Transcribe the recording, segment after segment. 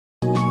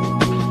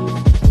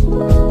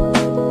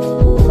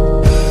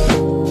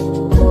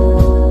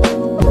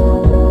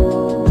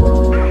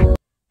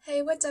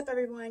What's up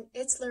everyone,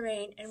 it's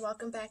Lorraine and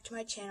welcome back to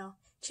my channel.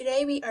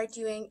 Today we are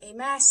doing a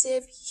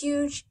massive,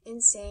 huge,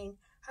 insane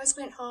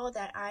houseplant haul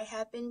that I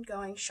have been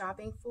going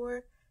shopping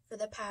for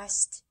the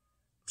past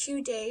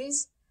 2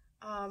 days.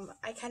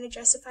 I kind of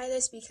justify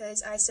this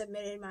because I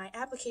submitted my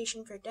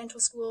application for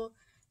dental school,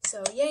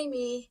 so yay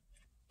me.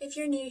 If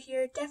you're new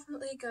here,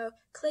 definitely go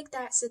click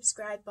that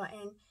subscribe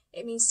button.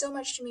 It means so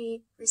much to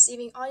me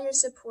receiving all your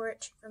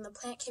support from the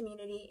plant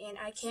community, and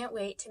I can't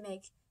wait to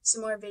make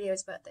some more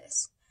videos about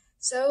this.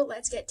 So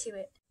let's get to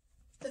it.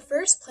 The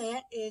first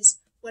plant is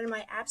one of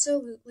my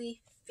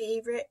absolutely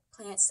favorite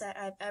plants that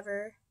I've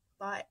ever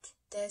bought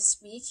this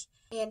week.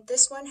 And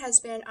this one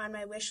has been on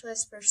my wish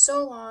list for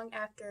so long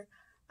after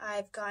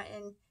I've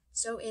gotten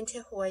so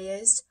into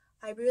Hoyas.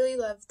 I really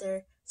love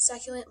their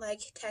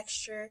succulent-like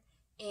texture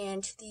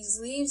and these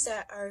leaves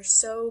that are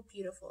so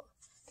beautiful.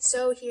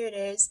 So here it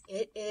is.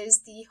 It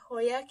is the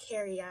Hoya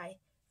carrii,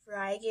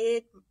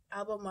 variegated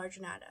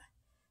marginata.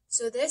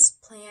 So this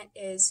plant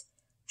is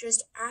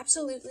just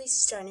absolutely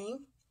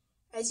stunning.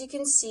 As you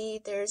can see,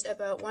 there's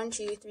about 1,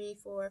 2, 3,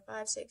 4,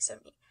 5, 6,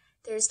 7, 8.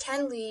 There's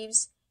 10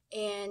 leaves,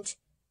 and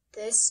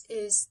this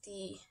is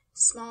the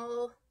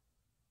small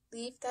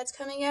leaf that's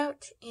coming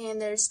out,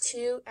 and there's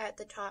 2 at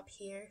the top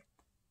here.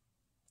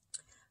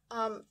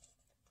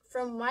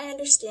 From my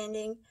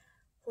understanding,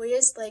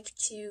 Hoyas like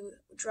to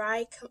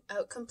dry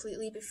out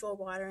completely before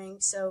watering,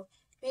 so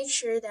make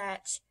sure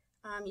that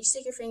you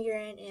stick your finger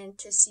in and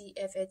to see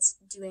if it's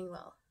doing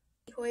well.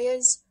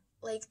 Hoyas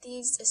like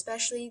these,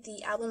 especially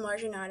the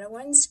marginata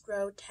ones,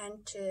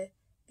 tend to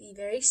be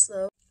very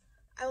slow.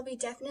 I will be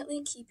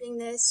definitely keeping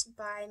this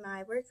by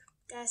my work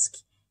desk,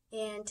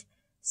 and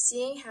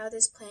seeing how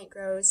this plant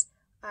grows,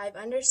 I've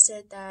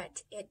understood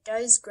that it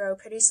does grow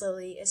pretty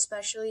slowly,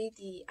 especially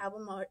the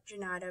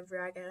marginata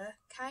variegata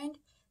kind.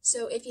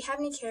 So if you have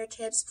any care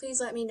tips, please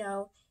let me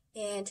know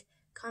and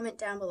comment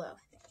down below.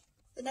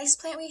 The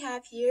next plant we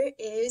have here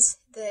is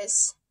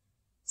this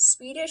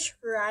Swedish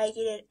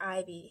variegated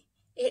ivy.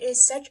 It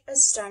is such a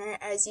stunner.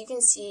 As you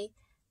can see,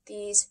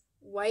 these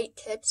white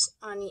tips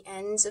on the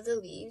ends of the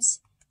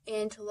leaves,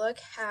 and look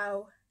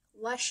how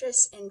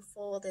luscious and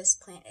full this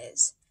plant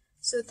is.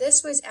 So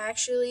this was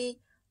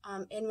actually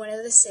in one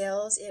of the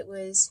sales. It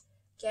was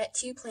get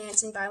 2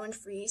 plants and buy 1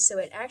 free, so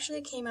it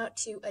actually came out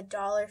to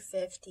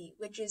 $1.50,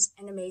 which is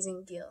an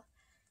amazing deal.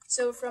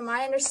 So from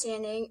my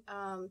understanding,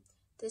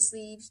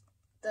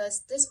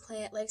 this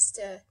plant likes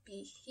to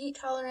be heat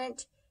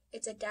tolerant.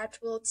 It's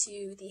adaptable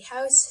to the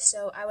house,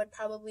 so I would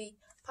probably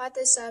pot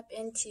this up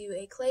into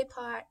a clay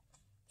pot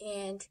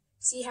and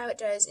see how it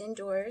does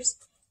indoors.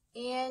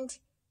 And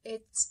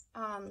it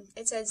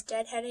says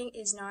deadheading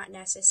is not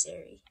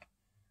necessary.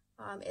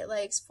 It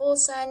likes full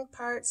sun,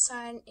 part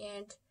sun,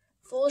 and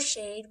full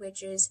shade,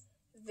 which is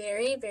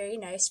very, very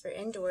nice for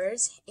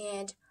indoors.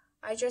 And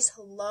I just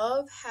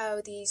love how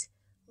these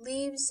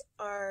leaves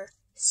are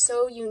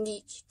so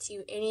unique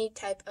to any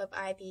type of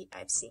ivy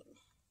I've seen.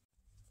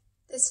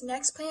 This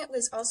next plant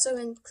was also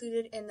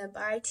included in the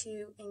buy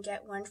 2 and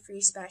get 1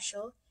 free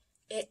special.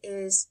 It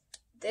is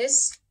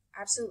this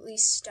absolutely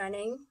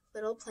stunning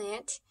little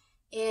plant,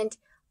 and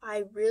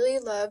I really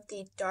love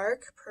the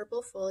dark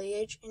purple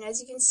foliage, and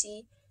as you can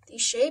see, the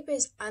shape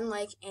is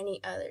unlike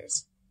any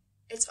others.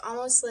 It's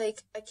almost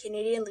like a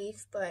Canadian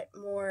leaf, but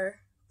more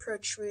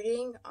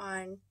protruding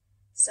on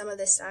some of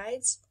the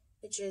sides,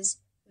 which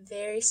is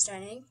very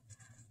stunning.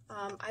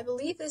 I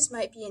believe this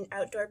might be an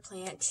outdoor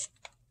plant.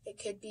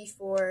 It could be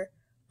for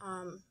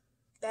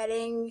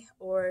bedding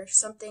or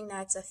something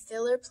that's a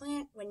filler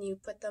plant when you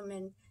put them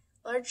in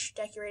large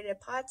decorated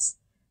pots.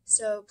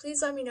 So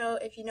please let me know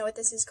if you know what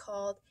this is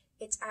called.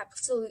 It's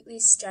absolutely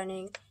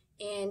stunning,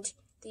 and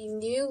the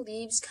new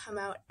leaves come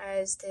out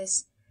as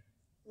this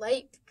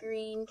light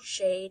green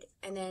shade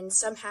and then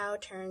somehow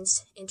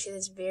turns into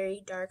this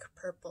very dark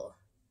purple.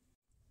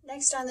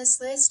 Next on this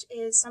list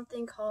is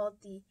something called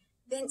the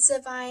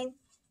vine.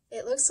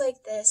 It looks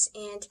like this,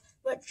 and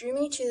what drew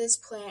me to this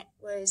plant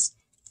was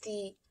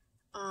the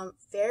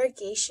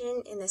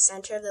variegation in the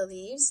center of the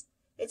leaves.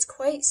 It's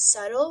quite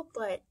subtle,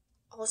 but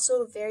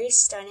also very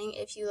stunning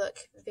if you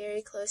look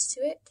very close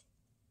to it.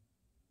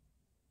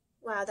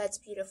 Wow, that's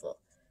beautiful.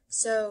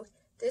 So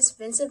this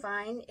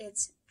vine,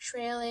 it's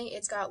trailing,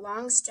 it's got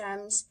long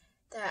stems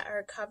that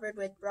are covered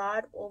with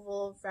broad,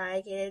 oval,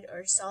 variegated,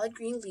 or solid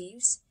green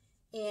leaves,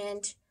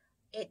 and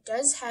it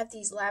does have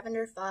these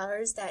lavender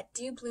flowers that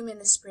do bloom in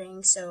the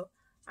spring, so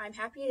I'm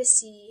happy to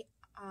see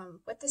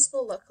what this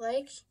will look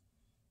like.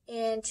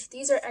 And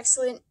these are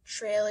excellent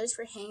trailers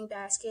for hanging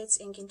baskets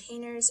and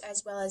containers,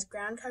 as well as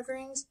ground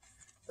coverings.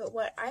 But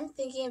what I'm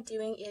thinking of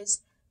doing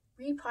is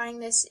repotting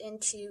this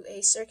into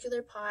a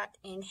circular pot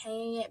and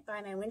hanging it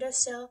by my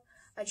windowsill.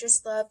 I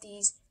just love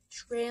these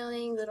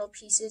trailing little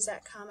pieces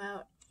that come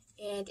out,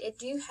 and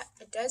it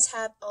does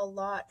have a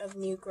lot of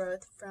new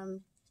growth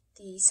from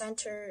the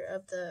center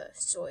of the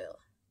soil.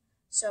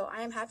 So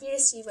I am happy to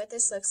see what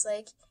this looks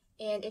like,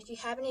 and if you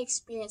have any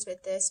experience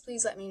with this,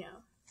 please let me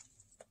know.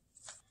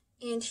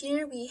 And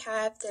here we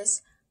have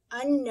this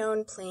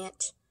unknown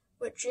plant.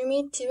 What drew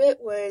me to it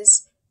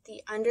was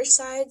the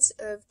undersides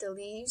of the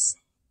leaves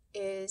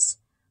is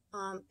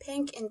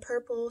pink and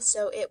purple,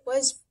 so it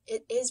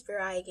is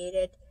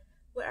variegated.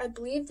 What I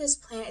believe this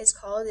plant is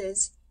called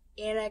is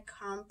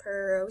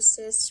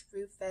Anacomporosis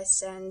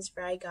rufescens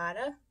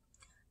variegata,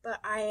 but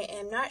I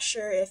am not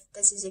sure if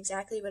this is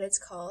exactly what it's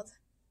called.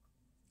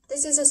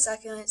 This is a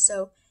succulent,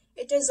 so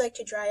it does like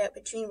to dry up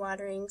between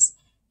waterings,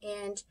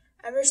 and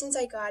ever since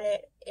I got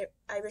it,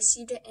 I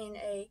received it in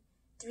a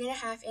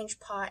 3.5-inch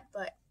pot,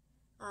 but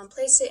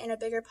placed it in a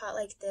bigger pot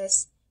like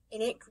this,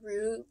 and it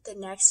grew the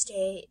next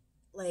day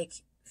like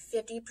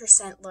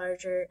 50%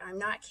 larger. I'm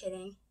not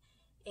kidding.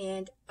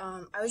 And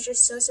I was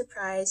just so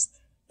surprised.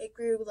 It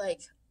grew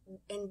like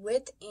in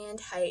width and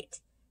height.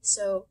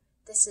 So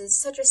this is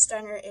such a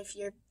stunner if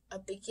you're a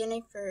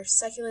beginning for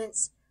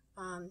succulents.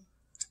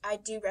 I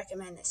do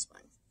recommend this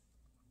one.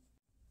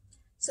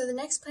 So the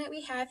next plant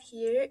we have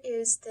here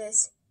is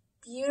this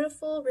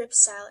beautiful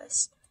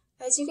Ripsalis.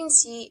 As you can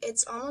see,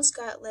 it's almost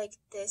got like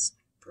this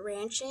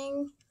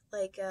branching,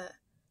 like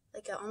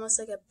almost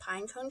like a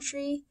pine cone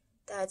tree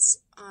that's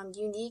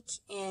unique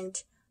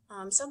and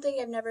something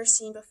I've never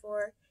seen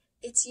before.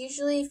 It's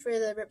usually for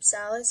the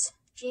Ripsalis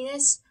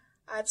genus.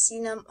 I've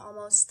seen them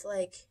almost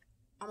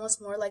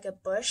more like a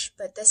bush,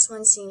 but this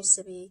one seems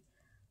to be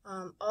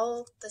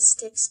all the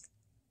sticks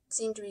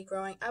seem to be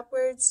growing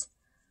upwards.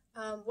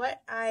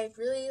 What I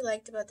really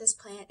liked about this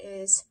plant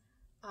is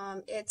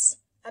its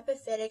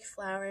epiphytic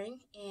flowering,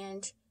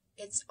 and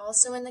it's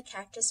also in the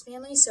cactus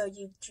family, so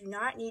you do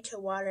not need to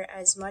water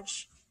as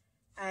much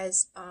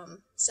as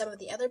some of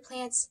the other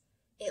plants.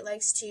 It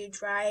likes to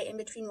dry in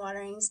between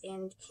waterings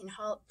and can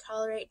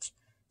tolerate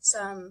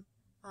some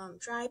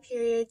dry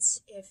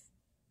periods if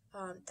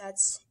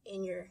that's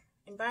in your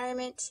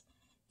environment.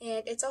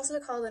 And it's also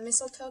called a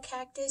mistletoe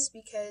cactus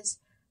because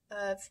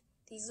of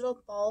these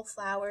little ball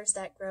flowers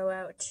that grow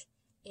out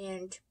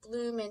and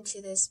bloom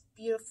into this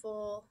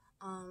beautiful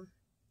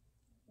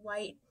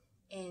white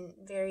and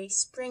very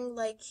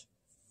spring-like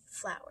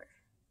flower.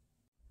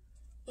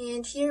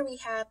 And here we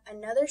have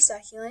another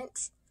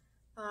succulent.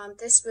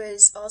 This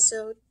was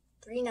also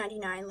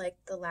 $3.99 like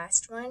the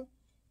last one,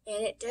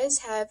 and it does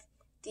have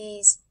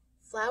these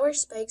flower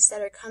spikes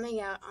that are coming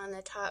out on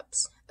the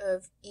tops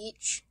of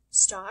each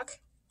stalk.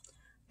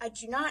 I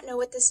do not know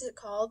what this is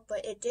called,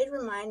 but it did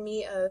remind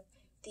me of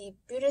the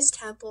Buddhist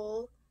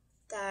temple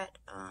that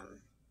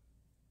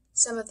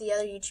some of the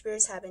other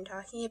YouTubers have been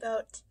talking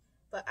about,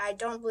 but I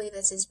don't believe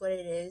this is what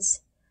it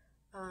is.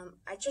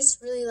 I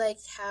just really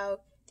liked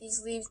how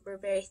these leaves were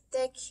very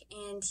thick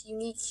and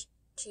unique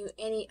to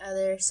any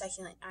other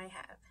succulent I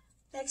have.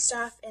 Next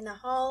off in the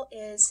haul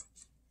is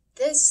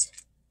this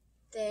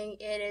thing.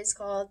 It is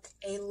called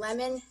a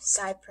lemon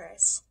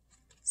cypress.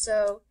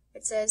 So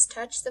it says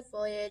touch the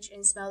foliage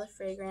and smell the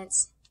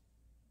fragrance.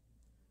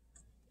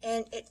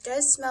 And it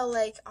does smell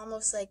like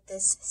almost like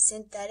this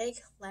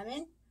synthetic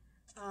lemon.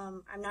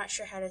 I'm not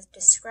sure how to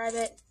describe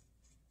it,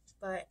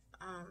 but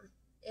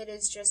it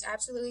is just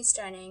absolutely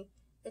stunning.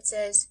 It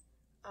says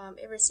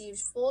it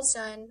receives full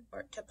sun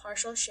or to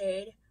partial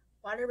shade,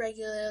 water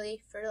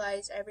regularly,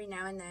 fertilize every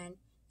now and then,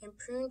 and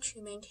prune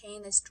to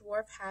maintain this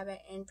dwarf habit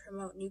and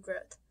promote new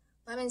growth.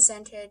 Lemon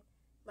scented,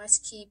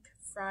 must keep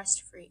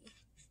frost free.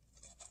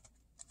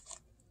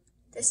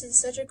 This is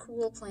such a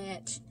cool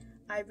plant.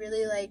 I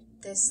really like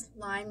this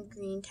lime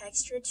green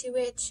texture to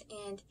it,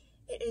 and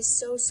it is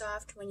so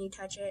soft when you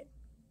touch it.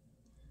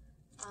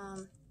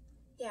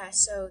 Yeah,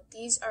 so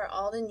these are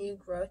all the new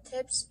growth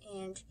tips,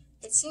 and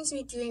it seems to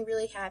be doing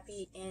really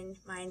happy in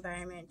my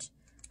environment.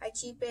 I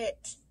keep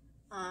it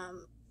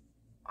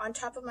on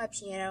top of my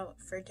piano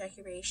for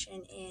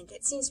decoration, and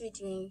it seems to be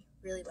doing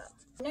really well.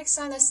 Next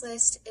on this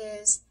list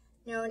is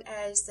known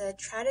as the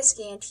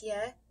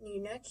Tradescantia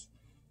Nunuk,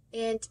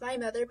 and my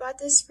mother bought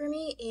this for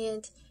me,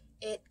 and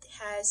it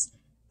has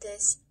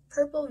this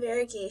purple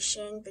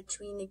variegation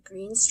between the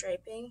green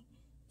striping,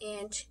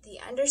 and the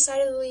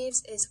underside of the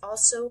leaves is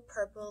also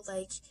purple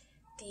like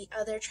the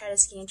other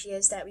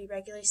Tradescantias that we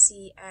regularly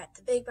see at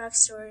the big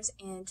box stores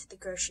and the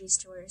grocery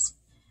stores.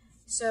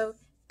 So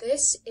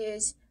this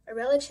is a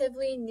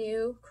relatively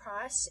new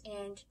cross,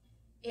 and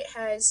it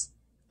has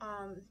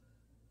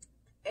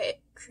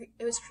it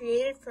was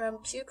created from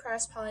 2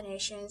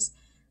 cross-pollinations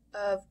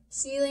of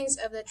seedlings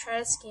of the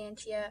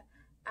Tradescantia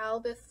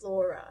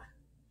albiflora.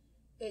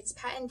 It's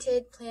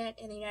patented plant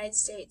in the United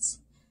States.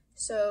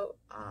 So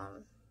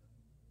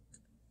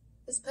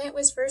this plant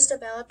was first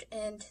developed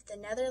in the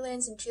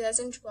Netherlands in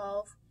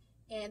 2012,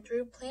 and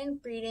through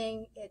plant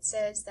breeding, it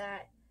says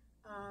that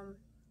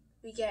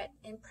we get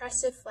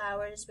impressive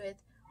flowers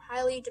with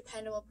highly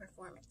dependable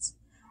performance.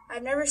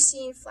 I've never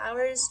seen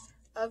flowers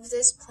of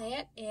this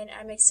plant, and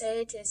I'm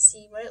excited to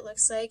see what it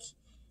looks like.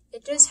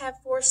 It does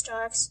have 4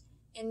 stalks,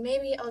 and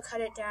maybe I'll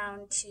cut it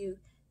down to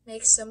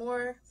make some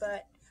more,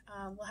 but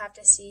we'll have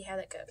to see how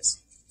that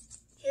goes.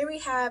 Here we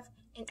have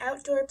an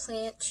outdoor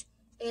plant.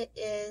 It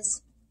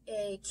is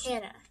a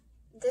canna.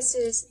 This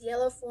is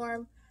yellow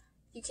form.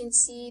 You can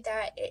see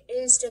that it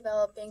is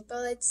developing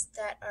buds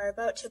that are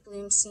about to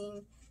bloom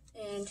soon,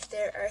 and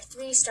there are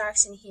 3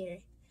 stalks in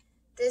here.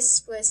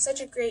 this was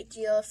such a great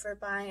deal for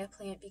buying a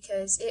plant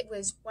because it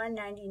was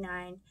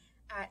 $1.99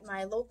 at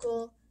my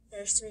local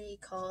nursery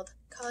called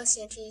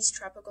Colasantes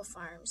Tropical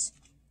Farms.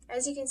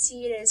 As you can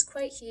see, it is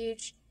quite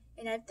huge,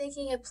 and I'm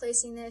thinking of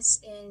placing this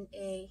in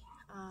a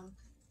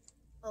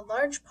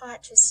large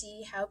pot to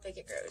see how big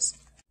it grows.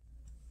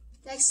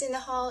 Next in the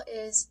haul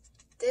is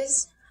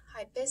this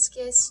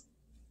hibiscus.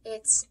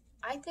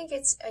 I think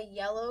it's a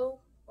yellow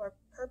or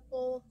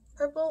purple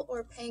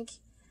or pink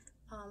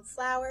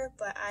flower,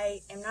 but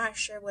I am not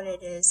sure what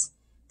it is.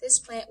 This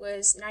plant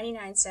was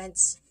 99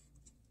 cents,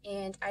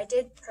 and I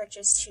did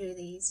purchase 2 of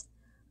these.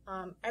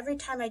 Every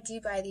time I do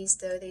buy these,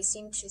 though, they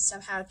seem to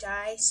somehow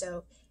die,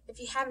 so if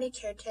you have any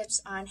care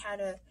tips on how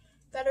to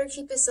better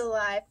keep this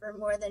alive for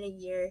more than a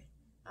year,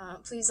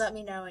 please let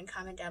me know and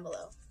comment down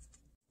below.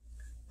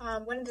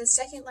 One of the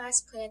second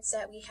last plants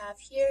that we have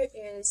here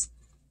is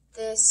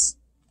this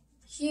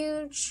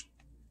huge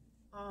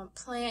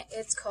plant.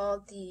 It's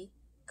called the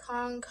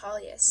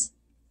Hoyas,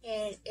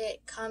 and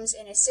it comes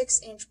in a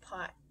 6-inch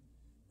pot.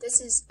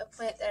 This is a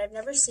plant that I've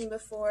never seen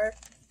before.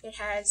 It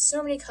has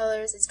so many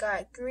colors. It's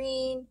got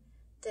green,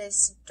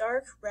 this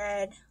dark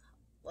red,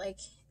 like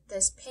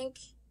this pink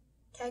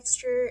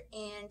texture,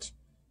 and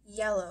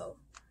yellow.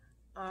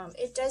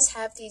 It does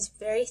have these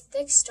very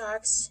thick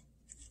stalks,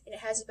 and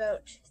it has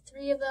about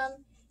 3 of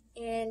them,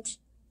 and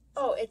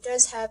it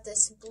does have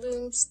this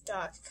bloom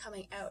stalk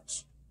coming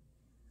out.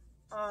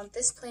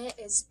 This plant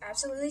is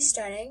absolutely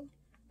stunning.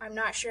 I'm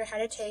not sure how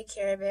to take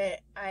care of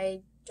it.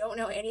 I don't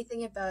know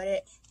anything about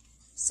it.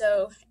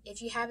 So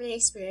if you have any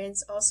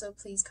experience, also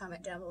please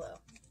comment down below.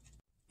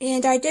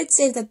 And I did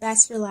save the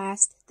best for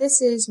last.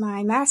 This is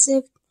my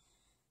massive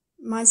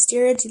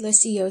Monstera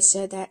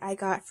deliciosa that I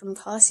got from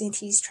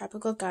Colasantes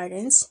Tropical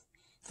Gardens.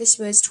 This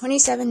was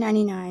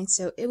 $27.99,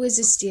 so it was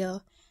a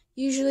steal.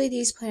 Usually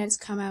these plants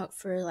come out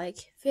for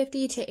like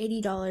 $50 to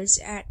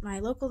 $80 at my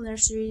local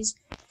nurseries,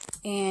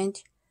 and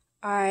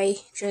I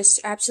just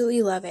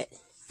absolutely love it.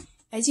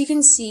 As you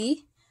can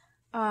see,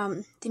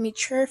 the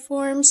mature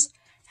forms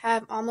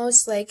have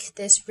almost like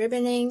this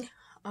ribboning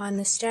on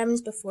the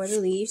stems before the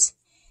leaves,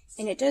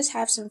 and it does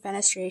have some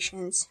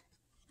fenestrations.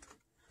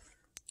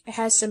 It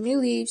has some new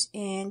leaves,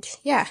 and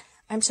yeah,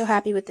 I'm so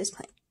happy with this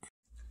plant.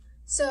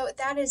 So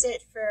that is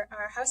it for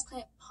our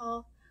houseplant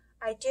haul.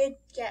 I did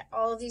get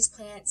all of these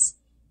plants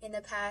in the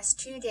past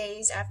 2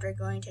 days after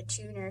going to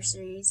 2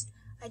 nurseries.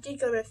 I did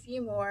go to a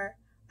few more.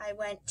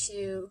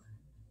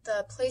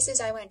 The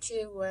places I went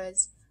to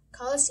was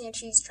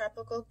Colasantes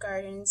Tropical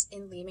Gardens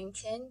in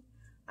Leamington.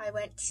 I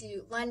went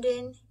to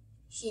London,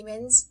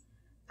 Humans,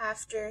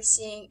 after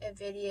seeing a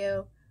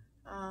video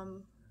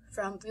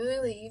from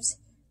Lulu's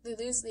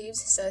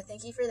Leaves, so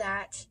thank you for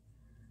that.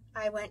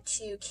 I went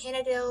to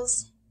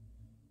Cannondale's,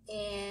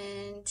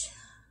 and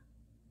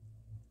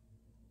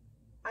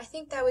I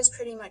think that was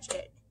pretty much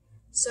it.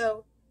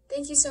 So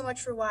thank you so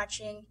much for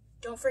watching.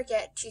 Don't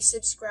forget to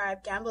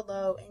subscribe down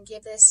below and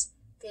give this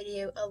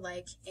video a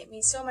like. It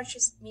means so much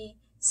to me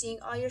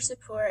seeing all your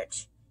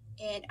support,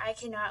 and I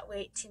cannot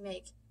wait to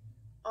make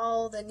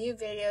all the new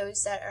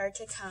videos that are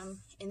to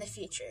come in the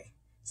future.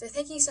 So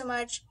thank you so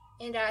much,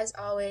 and as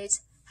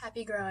always,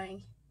 happy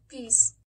growing. Peace.